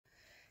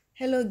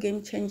Hello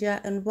game changer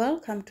and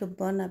welcome to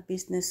Bona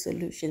Business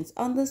Solutions.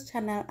 On this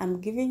channel, I'm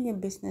giving you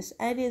business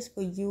ideas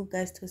for you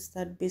guys to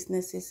start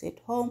businesses at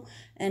home,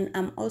 and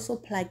I'm also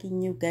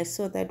plugging you guys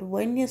so that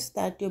when you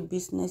start your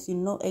business, you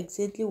know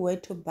exactly where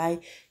to buy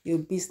your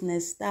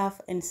business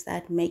stuff and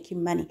start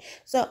making money.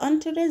 So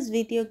on today's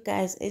video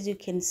guys, as you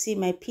can see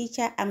my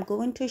picture, I'm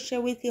going to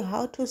share with you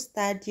how to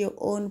start your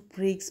own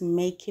bricks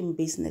making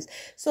business.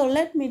 So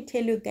let me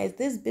tell you guys,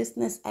 this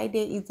business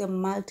idea is a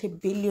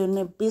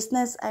multi-billionaire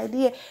business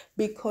idea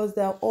because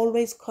there are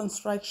always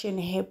construction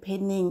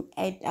happening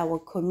at our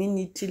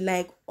community,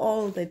 like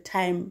all the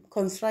time.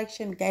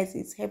 Construction guys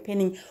is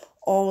happening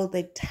all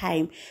the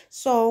time.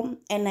 So,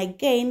 and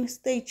again,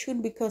 stay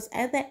tuned because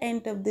at the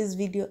end of this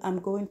video I'm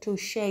going to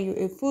share you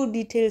a full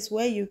details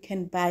where you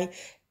can buy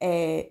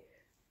a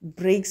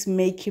bricks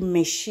making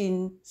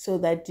machine so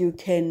that you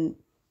can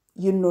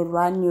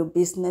run your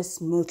business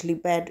smoothly.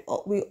 But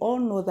we all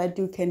know that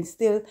you can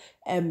still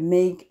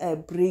make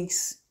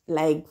bricks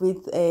like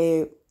with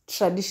a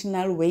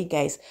traditional way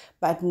guys,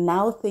 but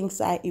now things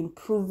are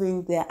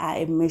improving. There are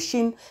a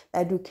machine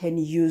that you can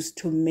use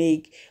to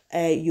make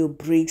your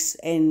bricks,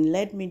 and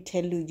let me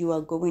tell you, you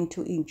are going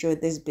to enjoy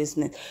this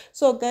business.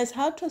 So guys,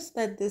 how to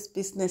start this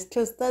business?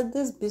 To start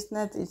this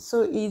business, it's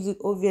so easy.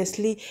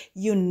 Obviously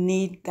you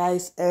need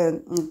guys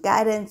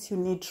guidance, you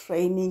need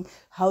training,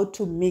 how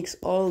to mix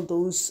all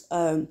those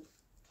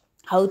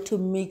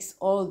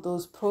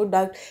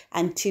products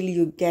until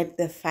you get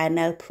the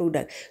final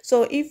product.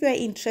 So if you're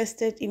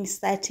interested in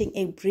starting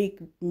a brick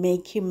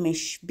making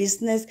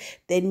business,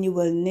 then you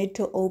will need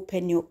to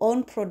open your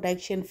own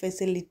production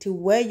facility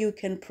where you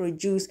can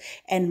produce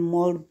and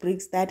mold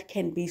bricks that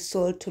can be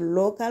sold to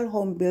local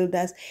home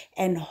builders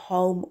and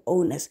home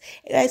owners.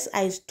 As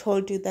I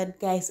told you that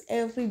guys,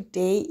 every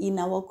day in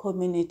our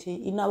community,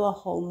 in our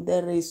home,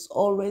 there is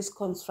always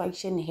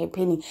construction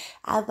happening.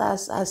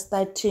 Others are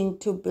starting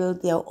to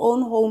build their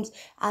own homes,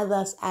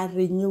 others are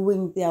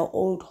renewing their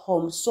old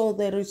homes. So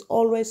there is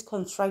always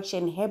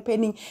construction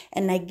happening,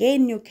 and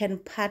again, you can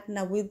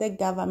partner with the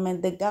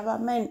government. The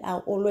government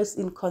are always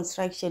in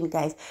construction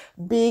guys,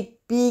 big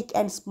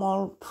and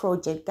small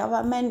project.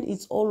 Government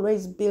is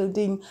always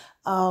building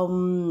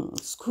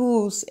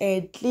schools,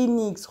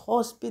 clinics,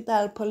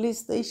 hospital, police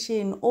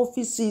station,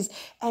 offices,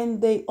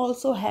 and they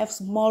also have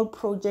small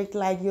project,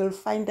 like you'll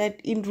find that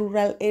in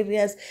rural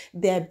areas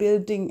they're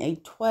building a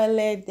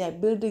toilet, they're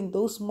building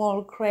those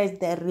small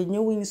crèches, they're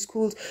renewing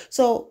schools.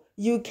 So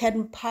you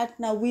can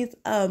partner with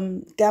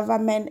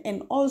government,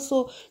 and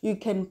also you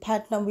can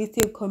partner with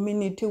your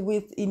community,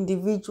 with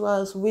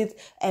individuals, with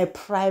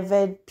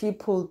private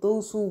people,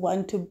 those who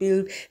want to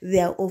build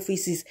their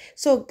offices.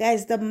 So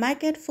guys, the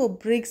market for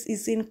bricks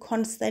is in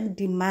constant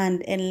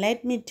demand, and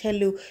let me tell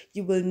you,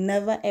 you will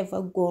never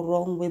ever go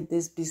wrong with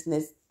this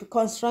business.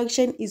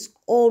 Construction is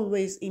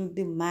always in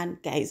demand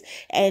guys,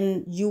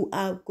 and you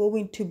are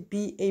going to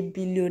be a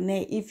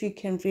billionaire if you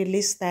can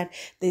really start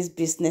this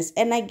business.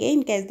 And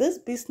again guys, this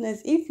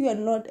business, if you are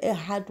not a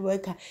hard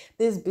worker,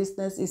 this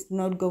business is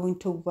not going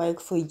to work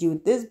for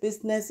you. This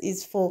business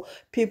is for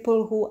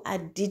people who are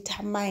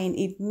determined.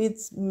 It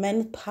needs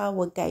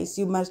manpower guys.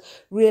 You must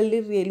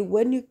really,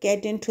 when you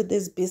get into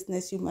this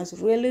business, you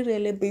must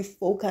really be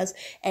focused,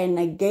 and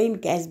again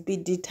guys, be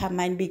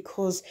determined,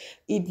 because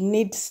it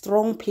needs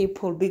strong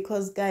people.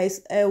 Because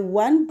guys,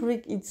 one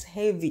brick is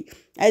heavy,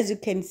 as you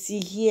can see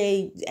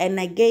here. And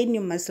again, you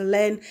must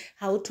learn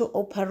how to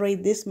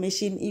operate this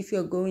machine if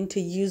you're going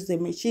to use the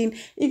machine.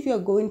 If you're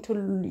going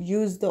to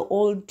use the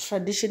old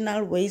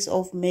traditional ways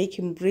of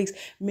making bricks,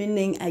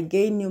 meaning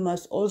again, you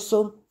must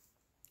also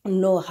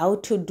know how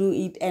to do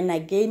it, and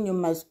again, you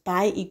must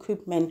buy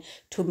equipment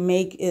to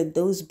make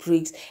those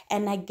bricks.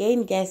 And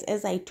again guys,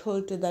 as I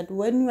told you, that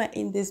when you are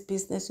in this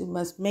business, you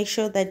must make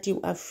sure that you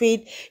are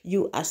fit,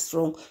 you are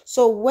strong.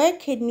 So where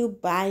can you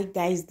buy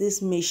guys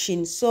this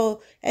machine?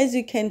 So as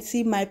you can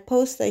see my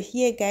poster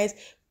here guys,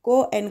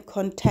 go and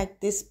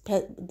contact these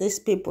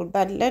people.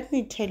 But let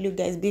me tell you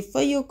guys,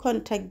 before you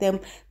contact them,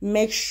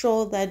 make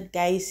sure that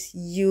guys,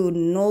 you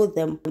know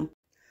them.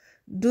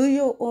 Do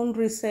your own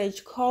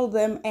research, call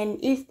them, and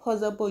if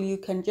possible, you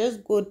can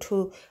just go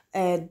to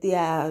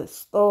their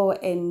store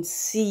and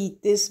see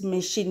this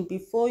machine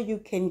before you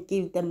can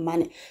give them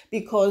money,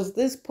 because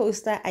this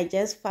poster, I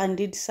just found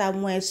it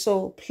somewhere.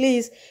 So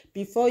please,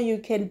 before you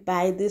can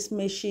buy this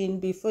machine,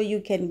 before you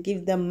can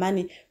give them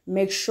money,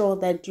 make sure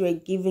that you are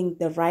giving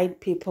the right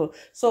people.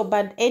 So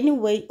but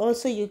anyway,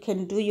 also you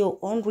can do your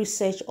own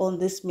research on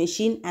this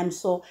machine. I'm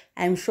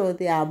sure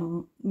there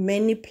are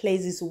many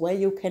places where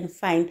you can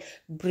find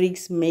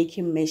bricks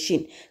making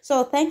machine.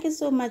 So thank you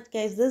so much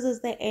guys. This is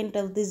the end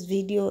of this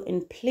video,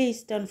 and please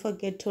don't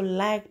forget to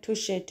like, to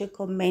share, to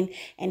comment,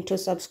 and to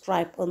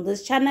subscribe on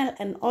this channel.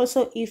 And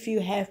also, if you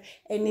have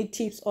any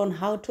tips on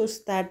how to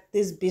start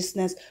this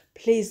business,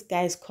 please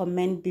guys,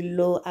 comment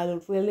below. I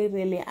will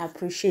really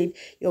appreciate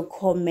your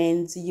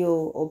comments,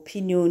 your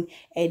opinion,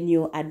 and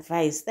your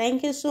advice.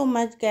 Thank you so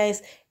much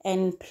guys,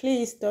 and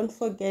please don't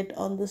forget,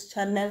 on this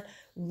channel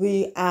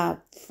we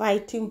are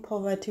fighting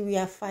poverty, we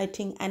are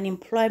fighting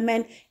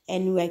unemployment,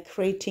 and we are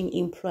creating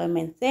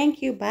employment.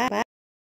 Thank you. Bye.